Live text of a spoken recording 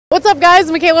What's up, guys?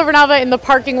 Michaela Vernava in the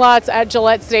parking lots at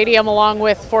Gillette Stadium along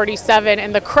with 47,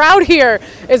 and the crowd here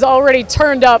is already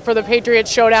turned up for the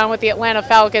Patriots showdown with the Atlanta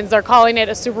Falcons. They're calling it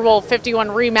a Super Bowl 51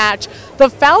 rematch.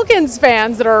 The Falcons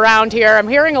fans that are around here, I'm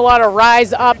hearing a lot of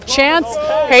rise up chants.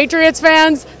 Patriots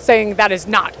fans saying that is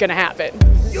not going to happen.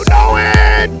 You know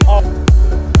it!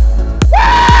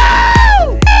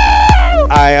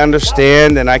 I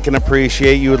understand and I can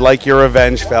appreciate you would like your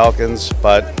revenge, Falcons,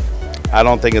 but I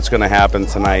don't think it's going to happen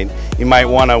tonight. You might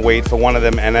want to wait for one of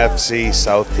them NFC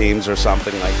South teams or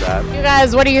something like that. You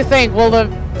guys, what do you think? Will the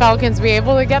Falcons be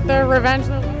able to get their revenge?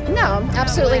 No,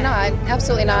 absolutely not.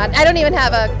 Absolutely not. I don't even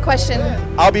have a question.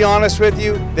 I'll be honest with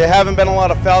you, there haven't been a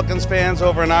lot of Falcons fans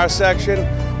over in our section.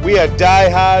 We are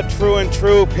die-hard, true and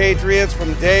true Patriots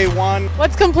from day one.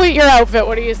 Let's complete your outfit.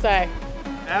 What do you say?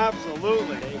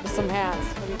 Absolutely. Some hats.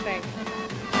 What do you think?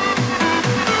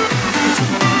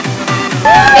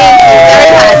 Thank you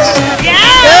very much. Yeah!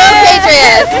 Go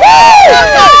Patriots!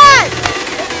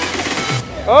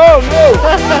 Oh no!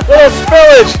 Little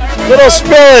spillage! Little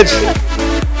spillage!